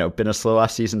has been a slow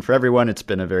off season for everyone. It's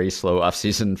been a very slow off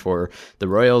season for the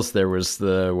Royals. There was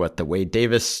the Wade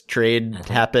Davis trade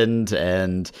happened,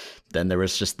 and then there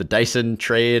was just the Dyson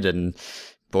trade, and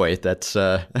Boy, that's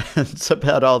that's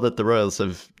about all that the Royals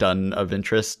have done of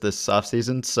interest this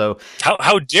offseason. So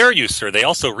how dare you, sir? They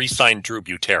also re-signed Drew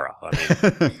Butera.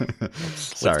 I mean,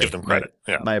 let's give them credit.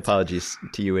 My apologies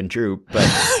to you and Drew,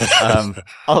 but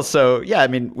also, yeah, I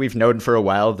mean, we've known for a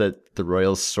while that the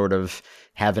Royals sort of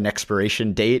have an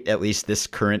expiration date, at least this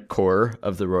current core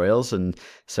of the Royals, and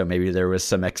so maybe there was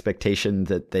some expectation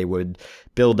that they would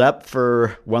build up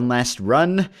for one last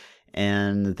run.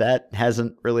 And that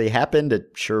hasn't really happened.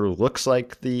 It sure looks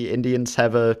like the Indians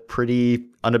have a pretty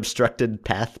unobstructed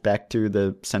path back to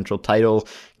the Central title.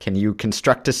 Can you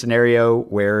construct a scenario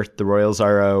where the Royals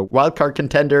are a wildcard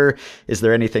contender? Is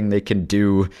there anything they can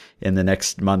do in the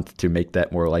next month to make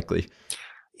that more likely?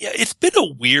 Yeah, it's been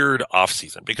a weird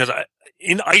offseason because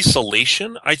in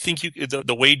isolation, I think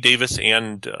the Wade Davis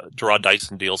and Jarrod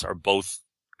Dyson deals are both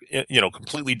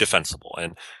completely defensible.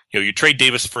 And, you trade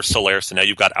Davis for Solaris, and now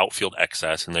you've got outfield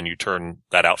excess, and then you turn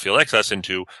that outfield excess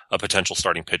into a potential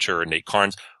starting pitcher, Nate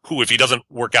Karns, who, if he doesn't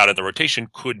work out in the rotation,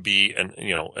 could be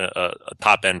a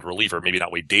top end reliever, maybe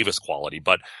not Wade Davis quality,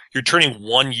 but you're turning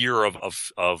 1 year of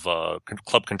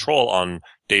club control on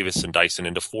Davis and Dyson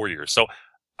into 4 years. So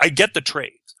I get the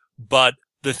trades, but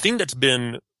the thing that's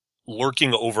been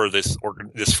lurking over this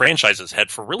franchise's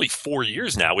head for really 4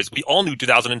 years now is we all knew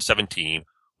 2017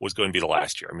 was going to be the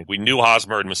last year. I mean, we knew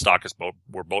Hosmer and Moustakas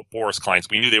were both Boras clients.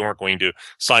 We knew they weren't going to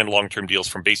sign long-term deals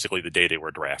from basically the day they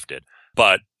were drafted.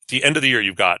 But at the end of the year,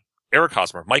 you've got Eric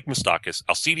Hosmer, Mike Moustakas,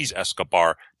 Alcides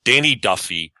Escobar, Danny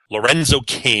Duffy, Lorenzo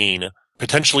Cain,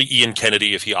 potentially Ian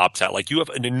Kennedy if he opts out. Like, you have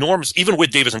an enormous, even with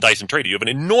Davis and Dyson traded, you have an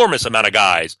enormous amount of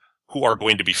guys who are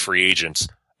going to be free agents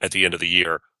at the end of the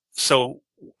year. So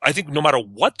I think no matter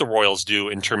what the Royals do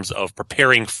in terms of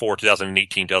preparing for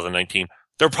 2018, 2019,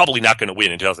 they're probably not going to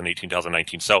win in 2018,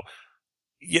 2019. So,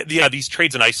 yeah, these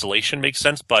trades in isolation make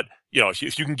sense. But,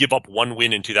 if you can give up one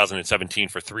win in 2017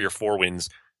 for 3 or 4 wins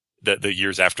the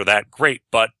years after that, great.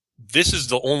 But this is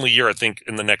the only year, I think,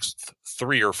 in the next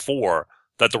 3 or 4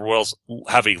 that the Royals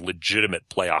have a legitimate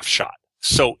playoff shot.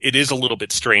 So it is a little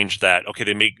bit strange that, okay,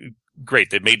 they've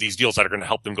made these deals that are going to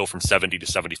help them go from 70 to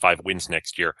 75 wins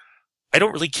next year. I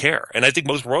don't really care. And I think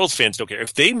most Royals fans don't care.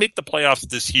 If they make the playoffs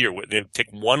this year, they take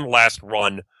one last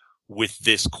run with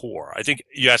this core. I think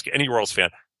you ask any Royals fan,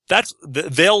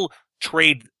 they'll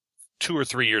trade 2 or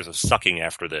 3 years of sucking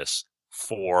after this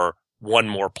for one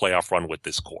more playoff run with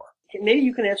this core. Maybe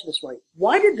you can answer this, Mike.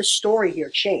 Why did the story here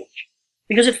change?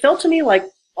 Because it felt to me like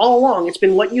all along, it's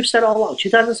been what you've said all along.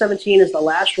 2017 is the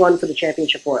last run for the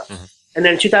championship Royals. Mm-hmm. And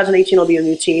then in 2018 will be a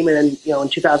new team, and then, in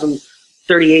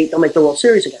 2038 they'll make the World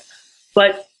Series again.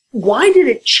 But why did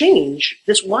it change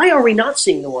this? Why are we not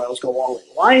seeing the Royals go all in?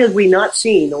 Why are we not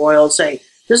seeing the Royals say,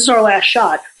 this is our last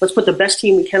shot, let's put the best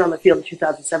team we can on the field in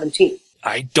 2017?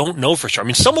 I don't know for sure. I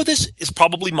mean, some of this is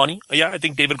probably money. Yeah, I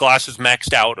think David Glass is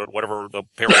maxed out at whatever the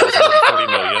payroll is, $130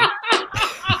 million.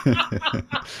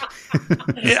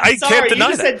 I can't deny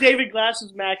you just that. said David Glass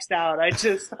is maxed out.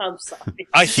 I'm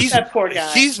sorry. That poor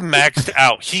guy. He's maxed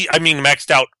out.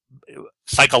 Maxed out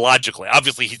psychologically.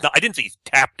 Obviously, he's not. I didn't say he's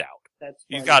tapped out.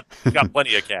 He's got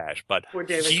plenty of cash, but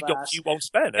he won't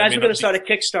spend. Guys, we're going to start a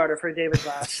Kickstarter for David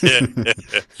Glass.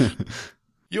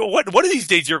 One of these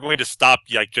days you're going to stop.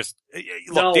 David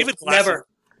Glass. Never.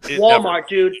 Walmart,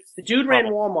 dude. The dude ran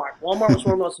Walmart. Walmart was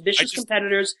one of the most vicious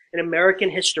competitors in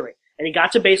American history. And he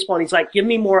got to baseball and he's like, give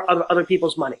me more other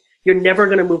people's money. You're never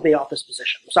going to move me off this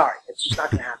position. I'm sorry. It's just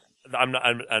not going to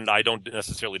happen. And I don't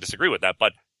necessarily disagree with that,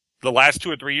 but the last 2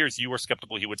 or 3 years, you were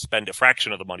skeptical he would spend a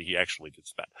fraction of the money he actually did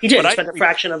spend. He did spend a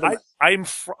fraction of the money.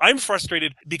 I'm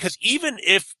frustrated because even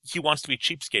if he wants to be a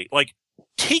cheapskate,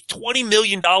 take $20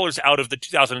 million out of the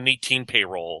 2018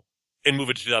 payroll and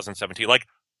move it to 2017.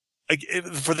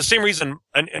 For the same reason,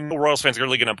 and no Royals fans are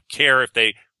really going to care if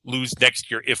they lose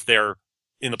next year if they're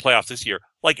in the playoffs this year.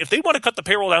 If they want to cut the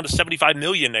payroll down to $75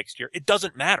 million next year, it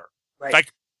doesn't matter. Right. In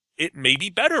fact, it may be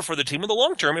better for the team in the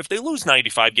long term if they lose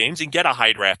 95 games and get a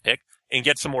high draft pick and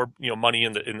get some more, money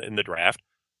in the draft.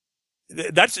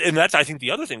 That's I think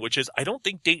the other thing, which is I don't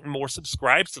think Dayton Moore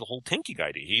subscribes to the whole tanking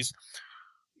idea.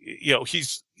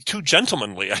 He's too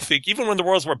gentlemanly. I think even when the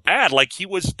Royals were bad, he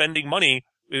was spending money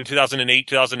in 2008,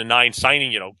 2009,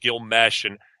 signing, Gil Mesh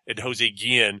and Jose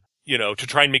Guillen, to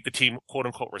try and make the team quote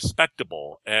unquote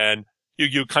respectable. And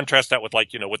you contrast that with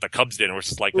what the Cubs did, and we're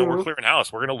just no, we're clearing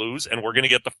house. We're going to lose, and we're going to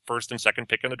get the first and second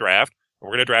pick in the draft. And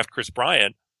we're going to draft Chris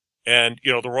Bryant, and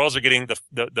the Royals are getting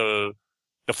the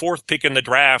fourth pick in the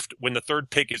draft when the third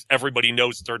pick is everybody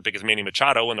knows the third pick is Manny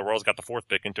Machado, and the Royals got the fourth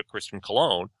pick and took Christian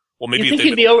Colon. Well, maybe you think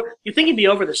he'd be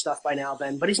over this stuff by now,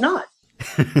 Ben, but he's not.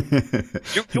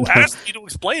 You asked me to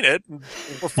explain it.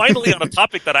 We're finally on a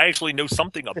topic that I actually know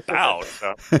something about.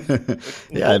 So.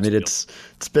 Yeah, I mean, it's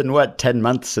been, 10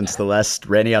 months since the last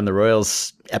Randy on the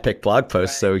Royals epic blog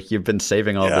post, so you've been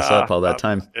saving all this up all that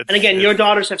time. And again, your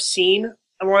daughters have seen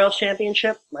a Royals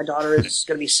championship. My daughter is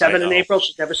going to be 7 in April.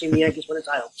 She's never seen the Yankees win a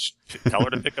title. Tell her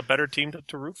to pick a better team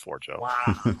to root for, Joe.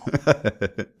 Wow.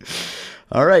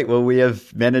 All right. Well, we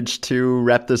have managed to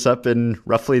wrap this up in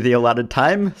roughly the allotted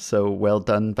time. So well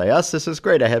done by us. This is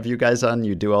great. I have you guys on.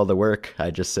 You do all the work.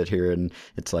 I just sit here and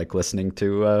it's like listening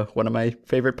to one of my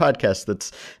favorite podcasts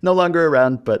that's no longer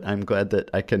around, but I'm glad that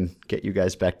I can get you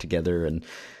guys back together. And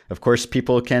of course,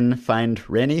 people can find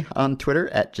Ranny on Twitter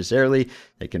at Gisarely.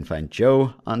 They can find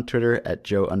Joe on Twitter at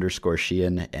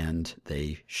Joe_Sheehan. And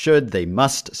they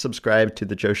must subscribe to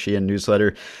the Joe Sheehan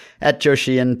newsletter at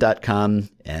joesheehan.com.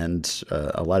 And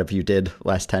a lot of you did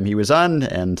last time he was on,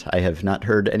 and I have not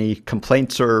heard any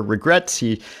complaints or regrets.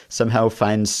 He somehow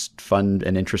finds fun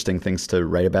and interesting things to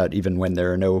write about, even when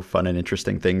there are no fun and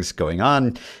interesting things going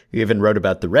on. We even wrote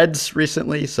about the Reds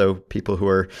recently, so people who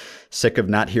are sick of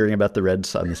not hearing about the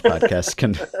Reds on this podcast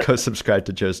can go subscribe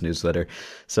to Joe's newsletter.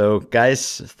 So,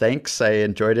 guys, thanks. I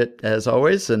enjoyed it as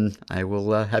always, and I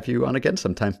will have you on again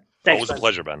sometime. Thanks, Always a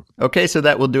pleasure, Ben. Okay, so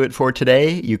that will do it for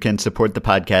today. You can support the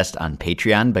podcast on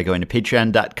Patreon by going to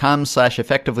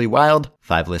patreon.com/effectivelywild.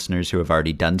 5 listeners who have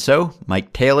already done so: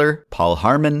 Mike Taylor, Paul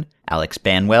Harmon, Alex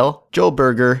Banwell, Joel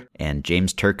Berger, and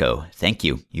James Turco. Thank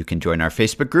you. You can join our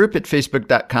Facebook group at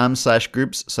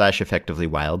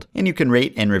facebook.com/groups/effectivelywild, and you can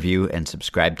rate and review and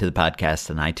subscribe to the podcast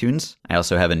on iTunes. I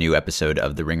also have a new episode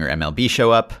of the Ringer MLB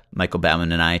show up. Michael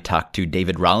Bauman and I talked to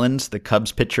David Rollins, the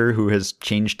Cubs pitcher who has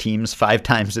changed teams 5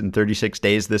 times in 36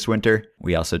 days this winter.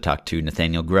 We also talked to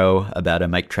Nathaniel Groh about a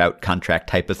Mike Trout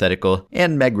contract hypothetical,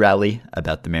 and Meg Rowley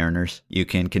about the Mariners. You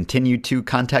can continue to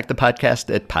contact the podcast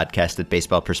at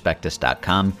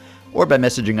podcast@baseballprospectus.com or by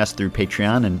messaging us through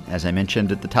Patreon. And as I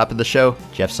mentioned at the top of the show,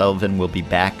 Jeff Sullivan will be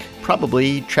back,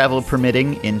 probably travel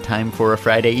permitting, in time for a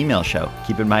Friday email show.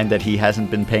 Keep in mind that he hasn't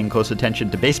been paying close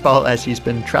attention to baseball as he's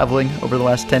been traveling over the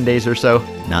last 10 days or so.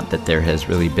 Not that there has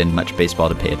really been much baseball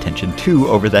to pay attention to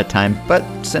over that time, but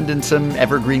send in some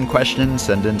evergreen questions,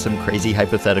 send in some crazy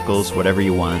hypotheticals, whatever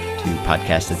you want, to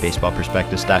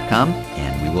podcast@baseballprospectus.com,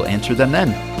 and we will answer them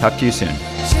then. Talk to you soon.